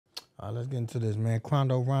Let's get into this, man.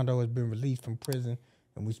 Rondo has been released from prison,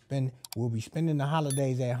 and we'll be spending the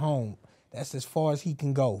holidays at home. That's as far as he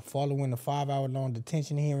can go. Following a 5-hour-long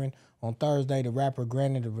detention hearing on Thursday, the rapper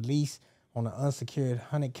granted a release on an unsecured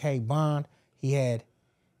 $100K bond. He had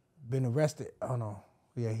been arrested.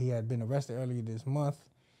 He had been arrested earlier this month,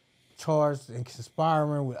 charged in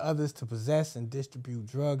conspiring with others to possess and distribute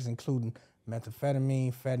drugs, including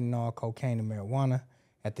methamphetamine, fentanyl, cocaine, and marijuana.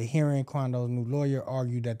 At the hearing, Quando's new lawyer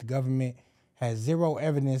argued that the government has zero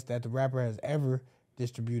evidence that the rapper has ever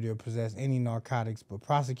distributed or possessed any narcotics, but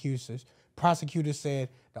prosecutors said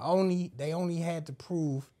they only had to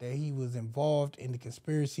prove that he was involved in the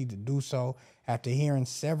conspiracy to do so. After hearing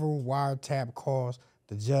several wiretap calls,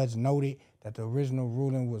 the judge noted that the original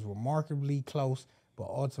ruling was remarkably close, but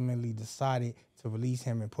ultimately decided to release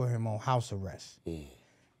him and put him on house arrest.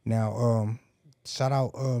 Now, shout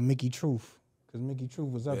out Mickey Truth, because Mickey Truth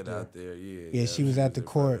was up there. Out there. Yeah, she was at the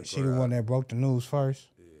court. She the one that broke the news first.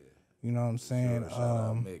 Yeah. You know what I'm saying?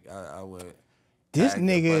 Sure, I went. This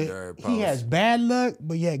nigga, he has bad luck,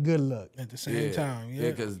 but yet good luck at the same time. Yeah,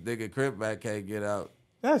 because nigga Cripback can't get out.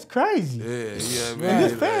 That's crazy. Yeah, I mean, and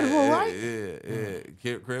it's federal, right?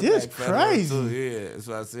 Yeah. This crazy. Too. Yeah, that's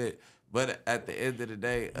what I said. But at the end of the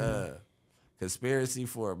day, conspiracy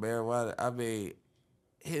for marijuana, I mean,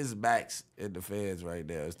 his max in the feds right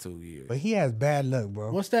now is 2 years. But he has bad luck,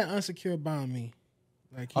 bro. What's that unsecured bond mean?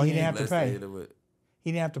 Like he didn't have to pay.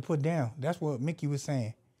 He didn't have to put down. That's what Mickey was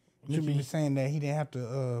saying. Mickey was saying that he didn't have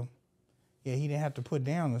to. He didn't have to put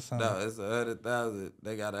down or something. No, it's 100,000.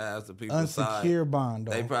 They gotta have some people unsecured bond.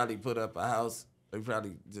 Though. They probably put up a house. They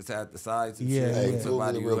probably just had the size and shit. Hey,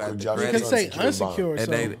 somebody who had the credit. You can say unsecured,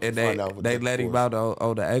 and they let him out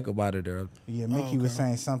on the ankle monitor. Yeah, Mickey was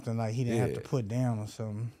saying something like he didn't have to put down or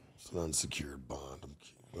something. It's an unsecured bond.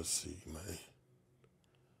 Let's see, man.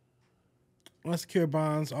 Unsecured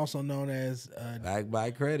bonds, also known as backed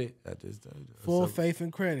by credit. I just full faith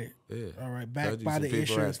and credit. Yeah. All right, backed by the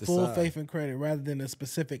issuer's full faith and credit rather than a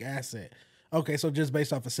specific asset. Okay, so just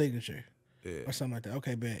based off a signature. Yeah. Or something like that.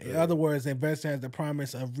 Okay, Ben. In other words, the investor has the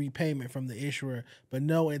promise of repayment from the issuer, but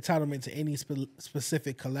no entitlement to any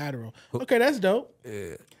specific collateral. Okay, that's dope.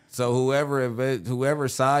 Yeah. So whoever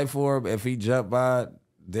signed for him, if he jumped by,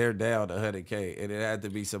 they're down $100K, and it had to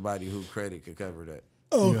be somebody whose credit could cover that.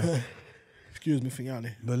 Okay. Yeah. Excuse me for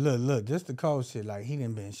yawning. But look, just the cold shit. Like, he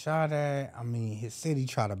done been shot at. I mean, his city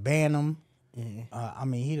tried to ban him. I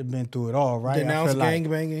mean, he'd have been through it all, right? Denounced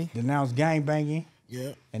gangbanging. Denounced gangbanging.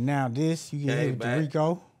 Yeah. And now this, you get hit with the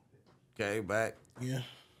RICO. Came back. Yeah.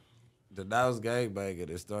 Denounced gangbanging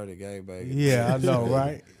and started gangbanging. Yeah, I know,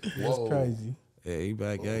 right? That's crazy. Yeah, he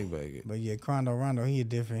back gangbanging. But yeah, Rondo, he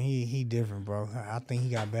different. He different, bro. I think he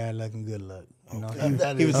got bad luck and good luck. You know,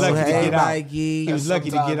 he was lucky to get out. He was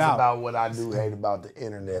lucky to get out. About what I do hate about the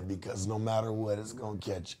internet, because no matter what, it's gonna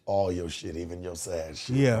catch all your shit, even your sad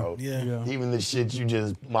shit, bro. Yeah. Even the shit you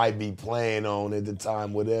just might be playing on at the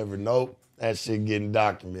time, whatever. Nope, that shit getting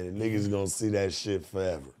documented. Niggas gonna see that shit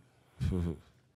forever.